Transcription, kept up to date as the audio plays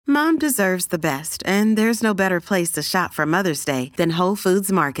Mom deserves the best, and there's no better place to shop for Mother's Day than Whole Foods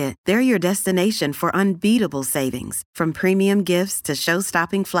Market. They're your destination for unbeatable savings, from premium gifts to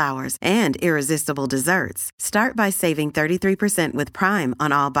show-stopping flowers and irresistible desserts. Start by saving 33% with Prime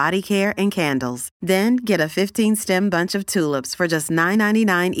on all body care and candles. Then get a 15-stem bunch of tulips for just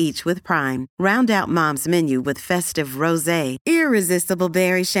 $9.99 each with Prime. Round out Mom's menu with festive rosé, irresistible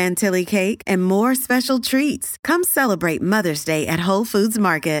berry chantilly cake, and more special treats. Come celebrate Mother's Day at Whole Foods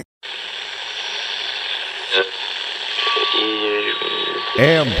Market.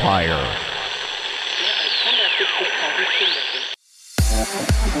 Empire.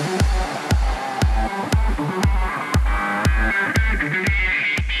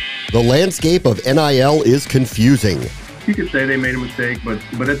 The landscape of NIL is confusing. You could say they made a mistake, but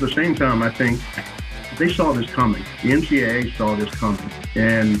at the same time, I think they saw this coming. The NCAA saw this coming.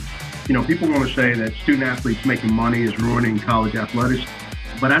 And, people want to say that student athletes making money is ruining college athletics,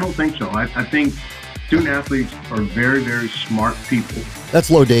 but I don't think so. I think student athletes are very, very smart people. That's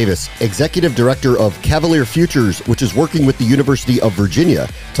Lo Davis, Executive Director of Cavalier Futures, which is working with the University of Virginia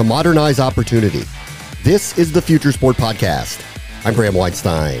to modernize opportunity. This is the Future Sport Podcast. I'm Graham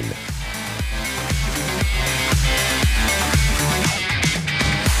Weinstein.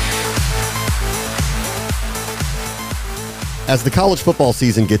 As the college football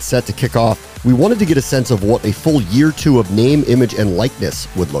season gets set to kick off, we wanted to get a sense of what a full year two of name, image, and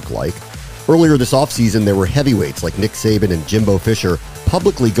likeness would look like. Earlier this offseason, there were heavyweights like Nick Saban and Jimbo Fisher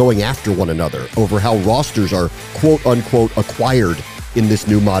publicly going after one another over how rosters are quote-unquote acquired in this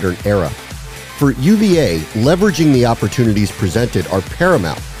new modern era. For UVA, leveraging the opportunities presented are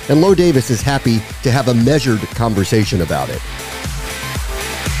paramount, and Lo Davis is happy to have a measured conversation about it.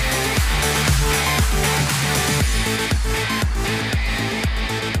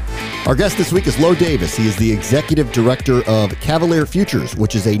 Our guest this week is Lo Davis. He is the Executive Director of Cavalier Futures,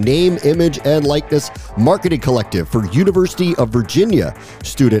 which is a name, image, and likeness marketing collective for University of Virginia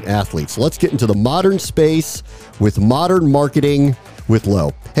student athletes. Let's get into the modern space with modern marketing with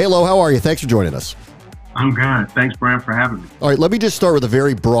Lo. Hey, Lo, how are you? Thanks for joining us. I'm good. Thanks, Brian, for having me. All right, let me just start with a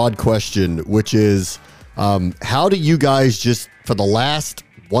very broad question, which is how do you guys just, for the last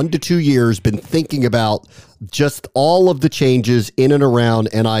 1 to 2 years, been thinking about just all of the changes in and around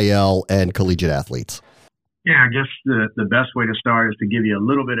NIL and collegiate athletes? Yeah, I guess the best way to start is to give you a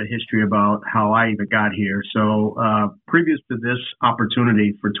little bit of history about how I even got here. So previous to this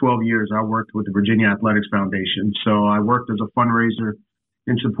opportunity, for 12 years, I worked with the Virginia Athletics Foundation. So I worked as a fundraiser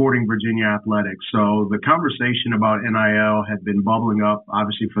in supporting Virginia athletics. So the conversation about NIL had been bubbling up,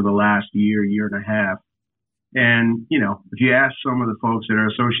 obviously, for the last year and a half. And, if you ask some of the folks that are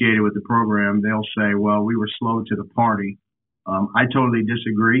associated with the program, they'll say, well, we were slow to the party. I totally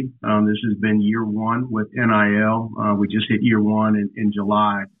disagree. This has been year one with NIL. We just hit year one in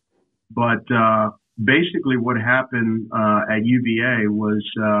July. But basically what happened at UVA was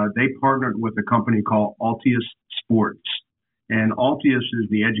they partnered with a company called Altius Sports. And Altius is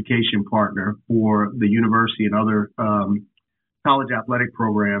the education partner for the university and other college athletic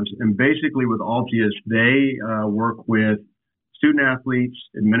programs. And basically with Altius, they work with student athletes,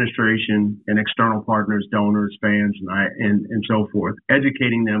 administration, and external partners, donors, fans, and so forth,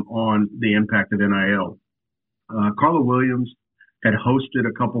 educating them on the impact of NIL. Carla Williams had hosted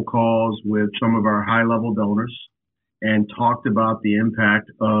a couple calls with some of our high-level donors and talked about the impact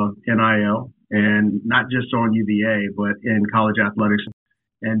of NIL, and not just on UVA, but in college athletics.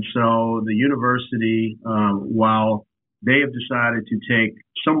 And so the university, while they have decided to take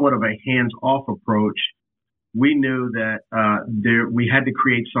somewhat of a hands-off approach, we knew that we had to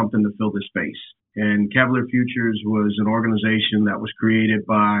create something to fill the space. And Cavalier Futures was an organization that was created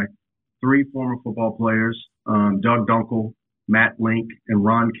by 3 former football players, Doug Dunkel, Matt Link, and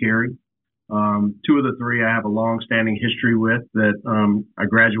Ron Carey. 2 of the 3 I have a long-standing history with that I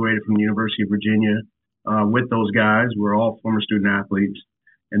graduated from the University of Virginia with those guys. We're all former student athletes.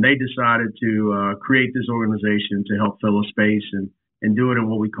 And they decided to create this organization to help fill a space and do it in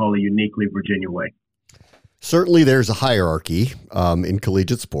what we call a uniquely Virginia way. Certainly there's a hierarchy in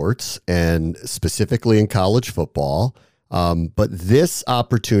collegiate sports and specifically in college football. But this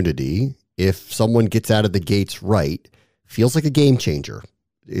opportunity, if someone gets out of the gates right, feels like a game changer.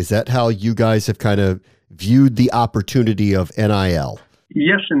 Is that how you guys have kind of viewed the opportunity of NIL?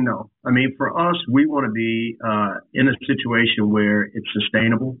 Yes and no. I mean, for us, we want to be in a situation where it's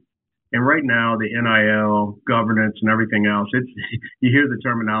sustainable. And right now, the NIL governance and everything else, you hear the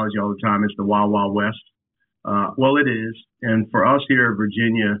terminology all the time. It's the Wild Wild West. Well, it is. And for us here in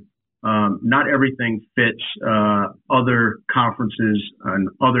Virginia, not everything fits other conferences and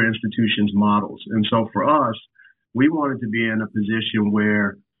other institutions' models. And so for us, we wanted to be in a position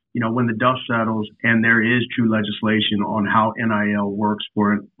where when the dust settles and there is true legislation on how NIL works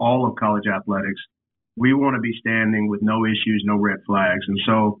for all of college athletics, we want to be standing with no issues, no red flags. And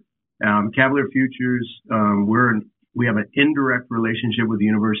so Cavalier Futures, we have an indirect relationship with the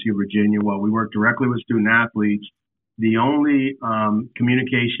University of Virginia. While we work directly with student athletes, the only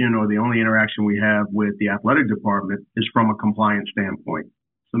communication or the only interaction we have with the athletic department is from a compliance standpoint.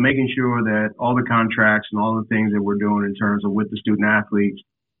 So making sure that all the contracts and all the things that we're doing in terms of with the student athletes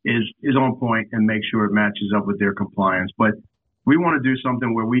is on point and make sure it matches up with their compliance. But we want to do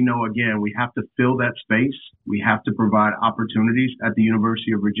something where we know, again, we have to fill that space. We have to provide opportunities at the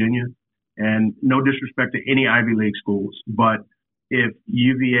University of Virginia. And no disrespect to any Ivy League schools, but if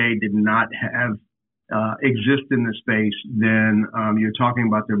UVA did not have exist in the space, then you're talking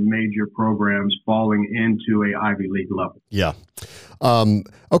about their major programs falling into a Ivy League level. Yeah.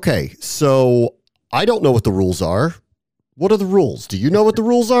 Okay. So I don't know what the rules are. What are the rules? Do you know what the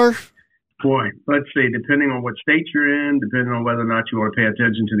rules are? Boy, let's see. Depending on what state you're in, depending on whether or not you want to pay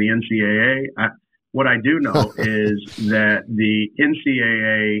attention to the NCAA, what I do know is that the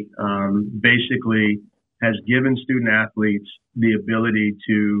NCAA basically has given student athletes the ability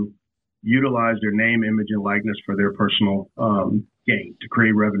to utilize their name, image, and likeness for their personal gain, to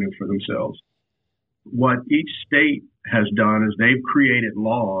create revenue for themselves. What each state has done is they've created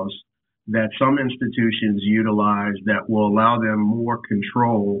laws that some institutions utilize that will allow them more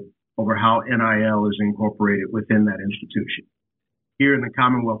control over how NIL is incorporated within that institution. Here in the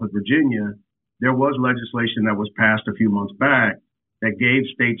Commonwealth of Virginia, there was legislation that was passed a few months back that gave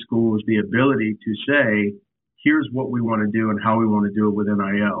state schools the ability to say, here's what we want to do and how we want to do it with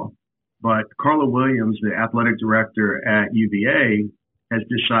NIL. But Carla Williams, the athletic director at UVA, has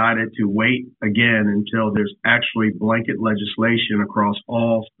decided to wait again until there's actually blanket legislation across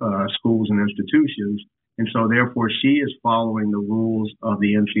all schools and institutions. And so therefore she is following the rules of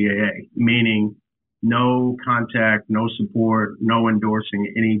the NCAA, meaning no contact, no support, no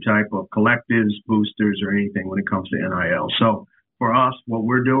endorsing any type of collectives, boosters, or anything when it comes to NIL. So for us, what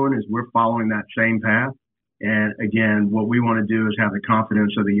we're doing is we're following that same path. And again, what we want to do is have the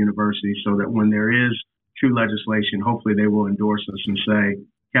confidence of the university so that when there is true legislation, hopefully they will endorse us and say,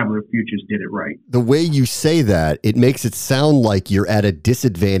 Cavalier Futures did it right. The way you say that, it makes it sound like you're at a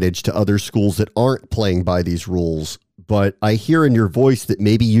disadvantage to other schools that aren't playing by these rules. But I hear in your voice that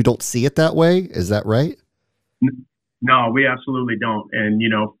maybe you don't see it that way. Is that right? No, we absolutely don't. And,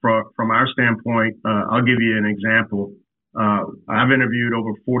 from our standpoint, I'll give you an example. I've interviewed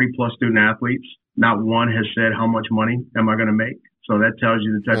over 40 plus student athletes. Not one has said, how much money am I going to make? So that tells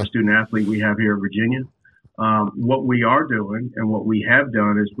you the type of student athlete we have here in Virginia. What we are doing and what we have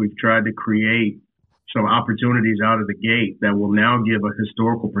done is we've tried to create some opportunities out of the gate that will now give a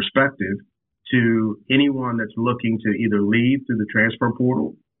historical perspective to anyone that's looking to either leave through the transfer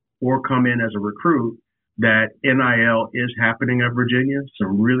portal or come in as a recruit, that NIL is happening at Virginia.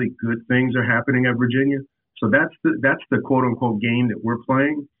 Some really good things are happening at Virginia. So that's the quote unquote game that we're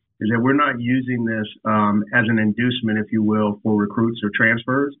playing, is that we're not using this as an inducement, if you will, for recruits or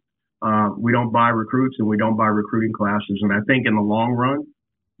transfers. We don't buy recruits and we don't buy recruiting classes. And I think in the long run,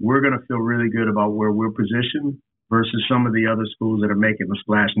 we're going to feel really good about where we're positioned versus some of the other schools that are making the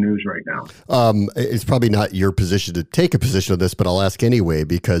splash news right now. It's probably not your position to take a position on this, but I'll ask anyway,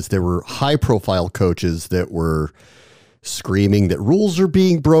 because there were high-profile coaches that were screaming that rules are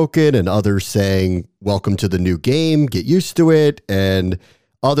being broken and others saying, welcome to the new game, get used to it, and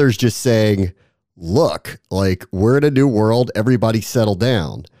others just saying, look, like, we're in a new world, everybody settle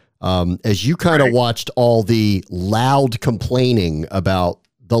down. As you kind of watched all the loud complaining about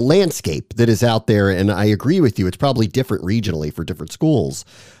the landscape that is out there, and I agree with you, it's probably different regionally for different schools.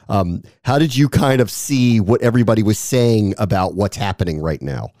 How did you kind of see what everybody was saying about what's happening right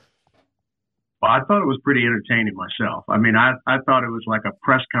now? Well, I thought it was pretty entertaining myself. I mean, I thought it was like a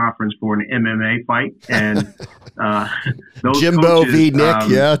press conference for an MMA fight. And those Jimbo coaches, v.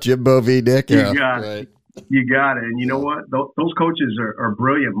 Nick, Jimbo v. Nick. You got it. And you know what? Those coaches are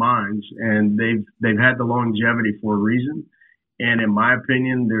brilliant minds, and they've had the longevity for a reason. And in my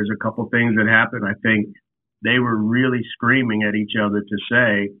opinion, there's a couple things that happened. I think they were really screaming at each other to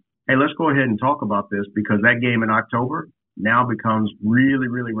say, hey, let's go ahead and talk about this, because that game in October now becomes really,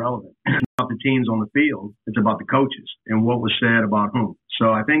 really relevant. It's not the teams on the field. It's about the coaches and what was said about whom.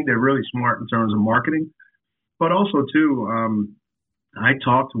 So I think they're really smart in terms of marketing. But also, too, I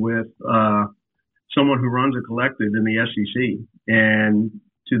talked with someone who runs a collective in the SEC. And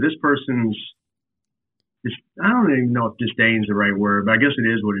to this person's, I don't even know if disdain is the right word, but I guess it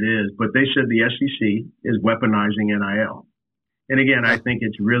is what it is. But they said the SEC is weaponizing NIL. And again, I think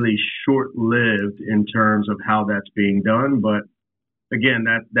it's really short-lived in terms of how that's being done. But again,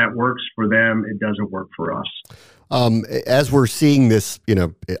 that works for them. It doesn't work for us. As we're seeing this,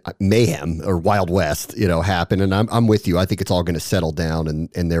 mayhem or Wild West, happen, and I'm with you. I think it's all going to settle down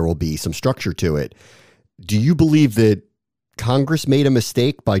and there will be some structure to it. Do you believe that Congress made a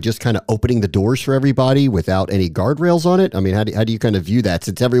mistake by just kind of opening the doors for everybody without any guardrails on it? I mean, how do you kind of view that,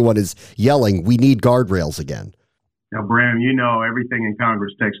 since everyone is yelling, we need guardrails again? Now, Bram, everything in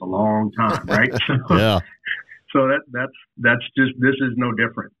Congress takes a long time, right? Yeah. So that's just, this is no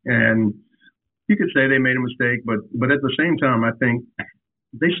different. And you could say they made a mistake, but at the same time, I think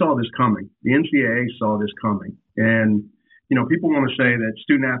they saw this coming. The NCAA saw this coming. And, people want to say that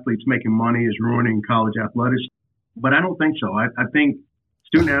student athletes making money is ruining college athletics, but I don't think so. I think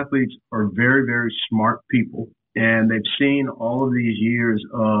student athletes are very, very smart people, and they've seen all of these years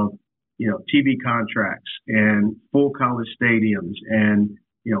of, TV contracts and full college stadiums and,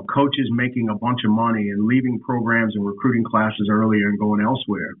 coaches making a bunch of money and leaving programs and recruiting classes earlier and going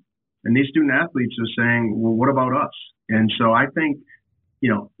elsewhere. And these student athletes are saying, well, what about us? And so I think,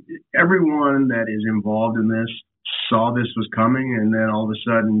 everyone that is involved in this saw this was coming. And then all of a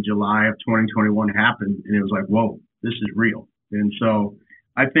sudden, July of 2021 happened. And it was like, whoa, this is real. And so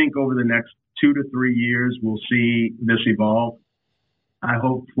I think over the next 2 to 3 years, we'll see this evolve. I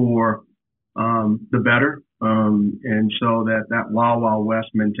hope for the better. And so that Wild Wild West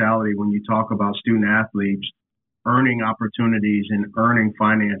mentality, when you talk about student athletes earning opportunities and earning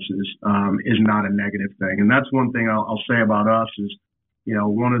finances, is not a negative thing. And that's one thing I'll say about us is,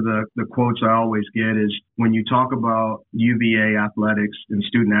 one of the quotes I always get is, when you talk about UVA athletics and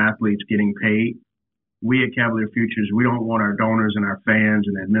student athletes getting paid, we at Cavalier Futures, we don't want our donors and our fans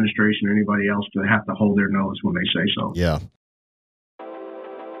and administration or anybody else to have to hold their nose when they say so. Yeah.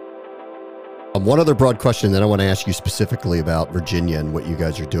 One other broad question that I want to ask you specifically about Virginia and what you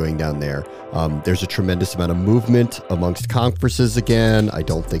guys are doing down there. There's a tremendous amount of movement amongst conferences again. I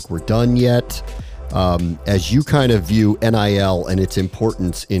don't think we're done yet. As you kind of view NIL and its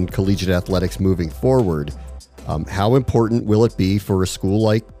importance in collegiate athletics moving forward, how important will it be for a school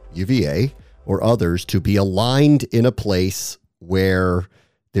like UVA or others to be aligned in a place where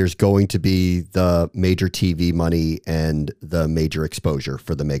there's going to be the major TV money and the major exposure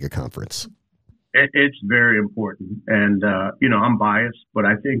for the mega conference? It's very important. And, I'm biased, but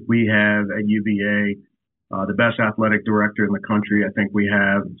I think we have at UVA the best athletic director in the country. I think we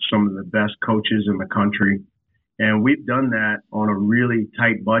have some of the best coaches in the country. And we've done that on a really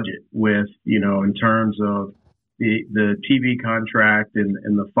tight budget with, in terms of the TV contract and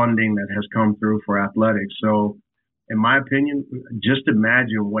the funding that has come through for athletics. So in my opinion, just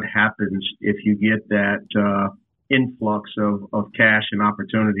imagine what happens if you get that influx of cash and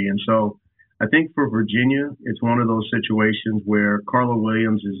opportunity. And so I think for Virginia, it's one of those situations where Carla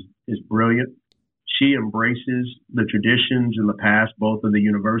Williams is brilliant. She embraces the traditions in the past, both of the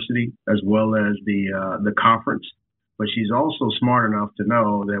university as well as the conference. But she's also smart enough to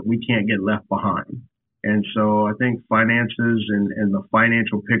know that we can't get left behind. And so I think finances and the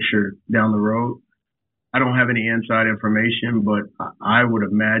financial picture down the road, I don't have any inside information, but I would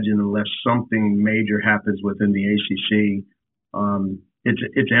imagine unless something major happens within the ACC,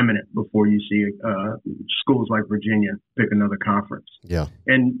 it's imminent before you see schools like Virginia pick another conference. Yeah.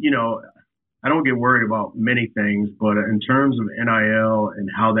 And, I don't get worried about many things, but in terms of NIL and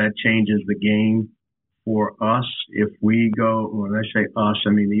how that changes the game for us, if we go, when I say us,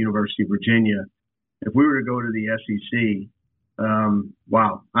 I mean the University of Virginia, if we were to go to the SEC,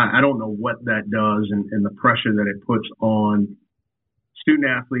 wow, I don't know what that does and the pressure that it puts on student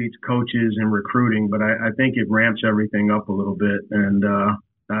athletes, coaches, and recruiting, but I think it ramps everything up a little bit, and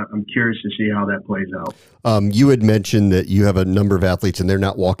I'm curious to see how that plays out. You had mentioned that you have a number of athletes, and they're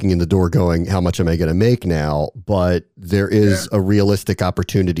not walking in the door going, how much am I going to make now? But there is a realistic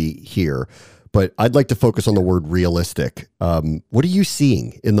opportunity here. But I'd like to focus on the word realistic. What are you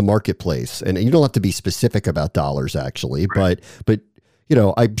seeing in the marketplace? And you don't have to be specific about dollars, actually, right. but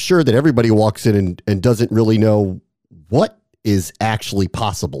I'm sure that everybody walks in and doesn't really know what is actually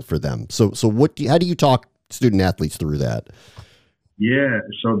possible for them. So how do you talk student athletes through that? Yeah,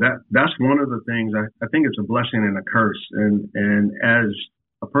 so that's one of the things. I think it's a blessing and a curse. And as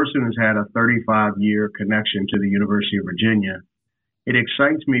a person who's had a 35-year connection to the University of Virginia, it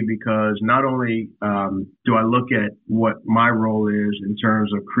excites me because not only do I look at what my role is in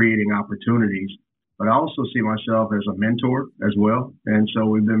terms of creating opportunities, but I also see myself as a mentor as well. And so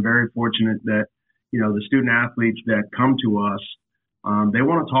we've been very fortunate that, the student athletes that come to us, they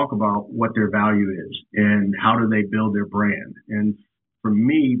want to talk about what their value is and how do they build their brand. And for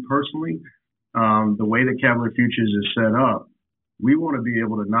me personally, the way that Cavalier Futures is set up, we want to be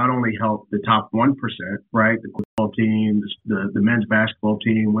able to not only help the top 1%, right, the team, the men's basketball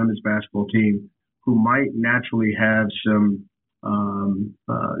team, women's basketball team, who might naturally have some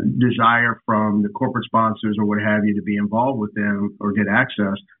desire from the corporate sponsors or what have you to be involved with them or get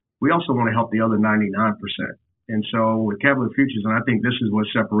access. We also want to help the other 99%. And so with Cavalier Futures, and I think this is what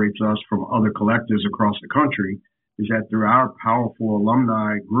separates us from other collectives across the country, is that through our powerful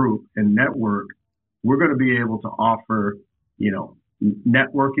alumni group and network, we're going to be able to offer,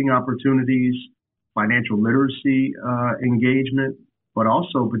 networking opportunities, financial literacy engagement, but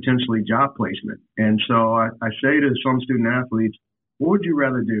also potentially job placement. And so I say to some student athletes, what would you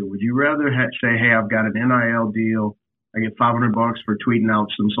rather do? Would you rather say, hey, I've got an NIL deal, I get $500 for tweeting out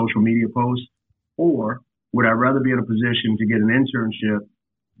some social media posts, or would I rather be in a position to get an internship,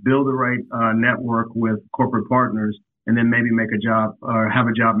 build the right network with corporate partners, and then maybe make a job or have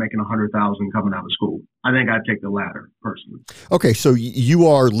a job making $100,000 coming out of school? I think I'd take the latter personally. Okay, so you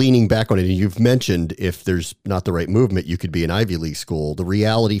are leaning back on it, and you've mentioned if there's not the right movement, you could be an Ivy League school. The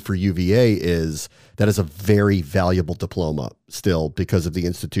reality for UVA is that is a very valuable diploma still because of the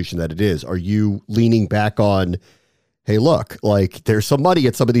institution that it is. Are you leaning back on, hey, look, like there's some money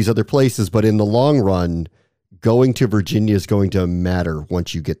at some of these other places, but in the long run, going to Virginia is going to matter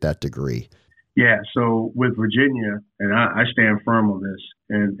once you get that degree? Yeah, so with Virginia, and I stand firm on this,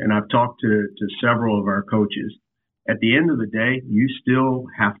 and I've talked to several of our coaches. At the end of the day, you still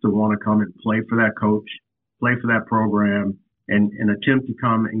have to want to come and play for that coach, play for that program, and attempt to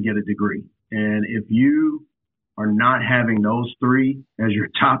come and get a degree. And if you are not having those three as your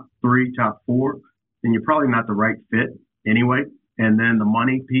top three, top four, then you're probably not the right fit anyway. And then the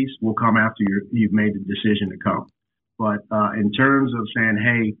money piece will come after you've made the decision to come. But in terms of saying,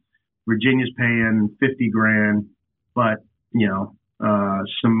 hey, Virginia's paying $50,000, but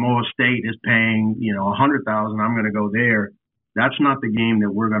Samoa State is paying $100,000. I'm going to go there. That's not the game that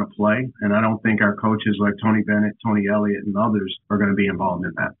we're going to play, and I don't think our coaches like Tony Bennett, Tony Elliott, and others are going to be involved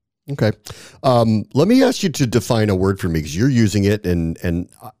in that. Okay, let me ask you to define a word for me because you're using it, and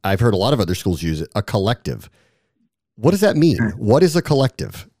I've heard a lot of other schools use it. A collective. What does that mean? What is a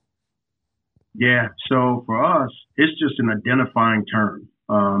collective? Yeah, so for us, it's just an identifying term.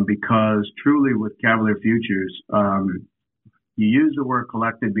 Because truly with Cavalier Futures, you use the word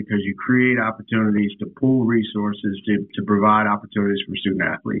collective because you create opportunities to pool resources to provide opportunities for student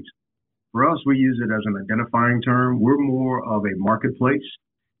athletes. For us, we use it as an identifying term. We're more of a marketplace.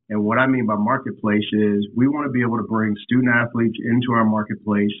 And what I mean by marketplace is we want to be able to bring student athletes into our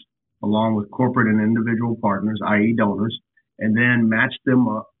marketplace along with corporate and individual partners, i.e. donors, and then match them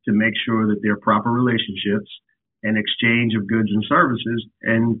up to make sure that they're proper relationships and exchange of goods and services,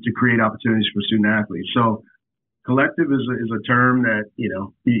 and to create opportunities for student athletes. So collective is a term that,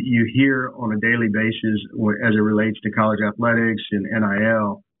 you hear on a daily basis as it relates to college athletics and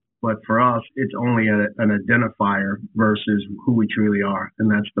NIL. But for us, it's only an identifier versus who we truly are,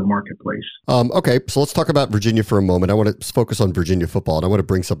 and that's the marketplace. Okay, so let's talk about Virginia for a moment. I want to focus on Virginia football, and I want to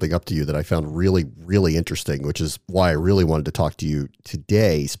bring something up to you that I found really, really interesting, which is why I really wanted to talk to you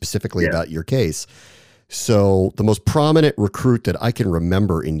today, specifically about your case. So the most prominent recruit that I can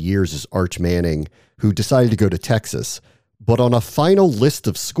remember in years is Arch Manning, who decided to go to Texas. But on a final list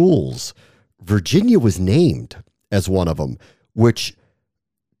of schools, Virginia was named as one of them, which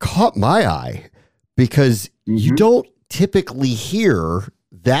caught my eye because you don't typically hear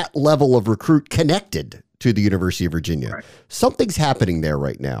that level of recruit connected to the University of Virginia. Right. Something's happening there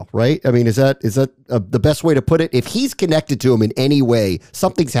right now, right? I mean, is that the best way to put it? If he's connected to him in any way,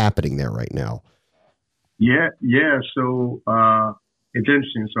 something's happening there right now. Yeah. So it's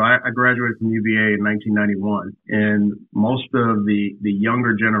interesting. So I graduated from UVA in 1991, and most of the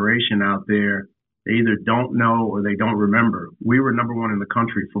younger generation out there, they either don't know or they don't remember. We were number one in the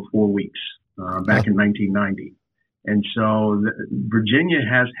country for 4 weeks back in 1990. And so Virginia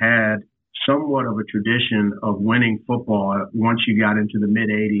has had somewhat of a tradition of winning football once you got into the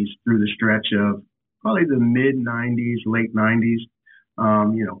mid-'80s through the stretch of probably the mid-'90s, late '90s.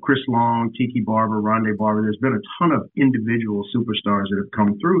 Chris Long, Tiki Barber, Rondé Barber, there's been a ton of individual superstars that have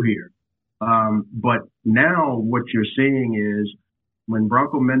come through here. But now what you're seeing is when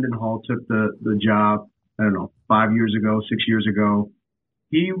Bronco Mendenhall took the job, 5 years ago, 6 years ago,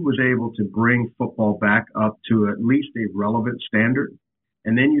 he was able to bring football back up to at least a relevant standard.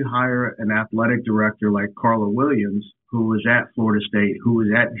 And then you hire an athletic director like Carla Williams, who was at Florida State, who was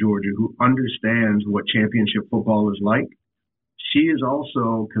at Georgia, who understands what championship football is like. She is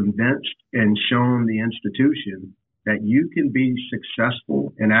also convinced and shown the institution that you can be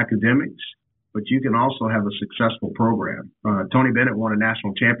successful in academics, but you can also have a successful program. Tony Bennett won a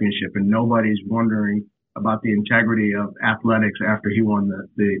national championship, and nobody's wondering about the integrity of athletics after he won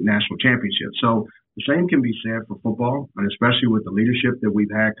the national championship. So The same can be said for football, and especially with the leadership that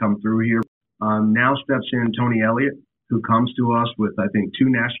we've had come through here. Now steps in Tony Elliott, who comes to us with, I think, 2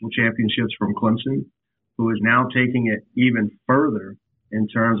 national championships from Clemson, who is now taking it even further in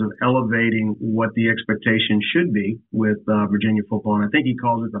terms of elevating what the expectation should be with Virginia football. And I think he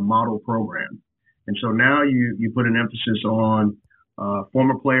calls it the model program. And so now you put an emphasis on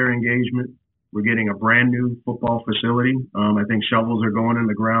former player engagement. We're getting a brand new football facility. I think shovels are going in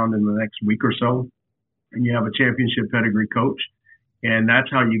the ground in the next week or so. And you have a championship pedigree coach. And that's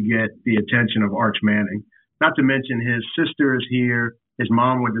how you get the attention of Arch Manning. Not to mention his sister is here. His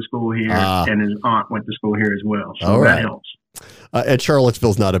mom went to school here, and his aunt went to school here as well. So that helps. And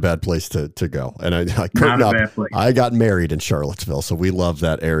Charlottesville's not a bad place to go. And I got married in Charlottesville, so we love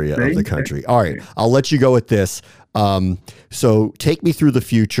that area of the country. All right, I'll let you go with this. So take me through the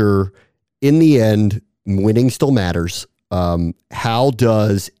future. In the end, winning still matters. How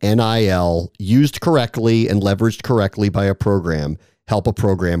does NIL, used correctly and leveraged correctly by a program, help a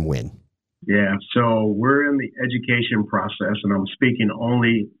program win? Yeah, so we're in the education process, and I'm speaking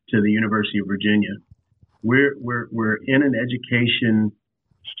only to the University of Virginia. We're in an education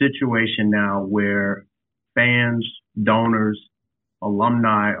situation now where fans, donors,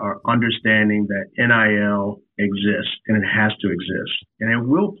 alumni are understanding that NIL exists and it has to exist. And it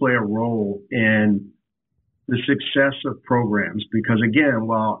will play a role in the success of programs because, again,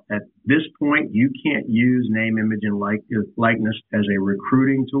 while at this point you can't use name, image, and likeness as a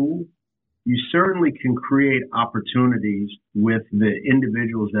recruiting tool, you certainly can create opportunities with the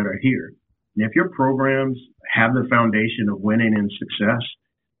individuals that are here. And if your programs have the foundation of winning and success,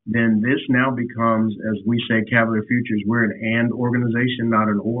 then this now becomes, as we say, Cavalier Futures, we're an and organization, not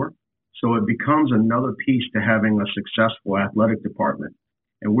an or. So it becomes another piece to having a successful athletic department.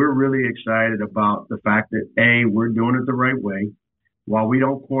 And we're really excited about the fact that, A, we're doing it the right way. While we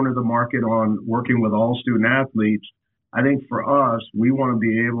don't corner the market on working with all student athletes, I think for us, we want to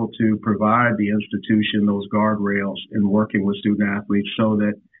be able to provide the institution those guardrails in working with student athletes so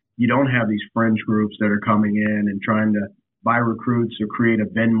that you don't have these fringe groups that are coming in and trying to buy recruits or create a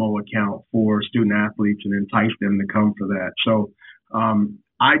Venmo account for student athletes and entice them to come for that. So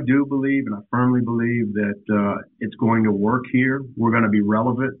I do believe, and I firmly believe that it's going to work here. We're going to be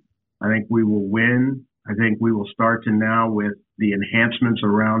relevant. I think we will win. I think we will start to now with the enhancements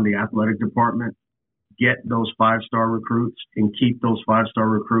around the athletic department, get those 5-star recruits and keep those 5-star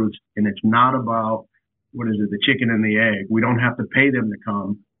recruits. And it's not about, the chicken and the egg. We don't have to pay them to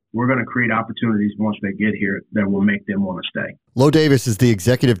come. We're going to create opportunities once they get here that will make them want to stay. Lo Davis is the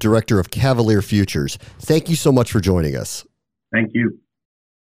executive director of Cavalier Futures. Thank you so much for joining us. Thank you.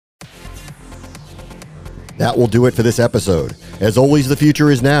 That will do it for this episode. As always, the future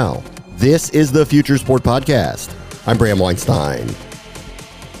is now. This is the Future Sport Podcast. I'm Bram Weinstein.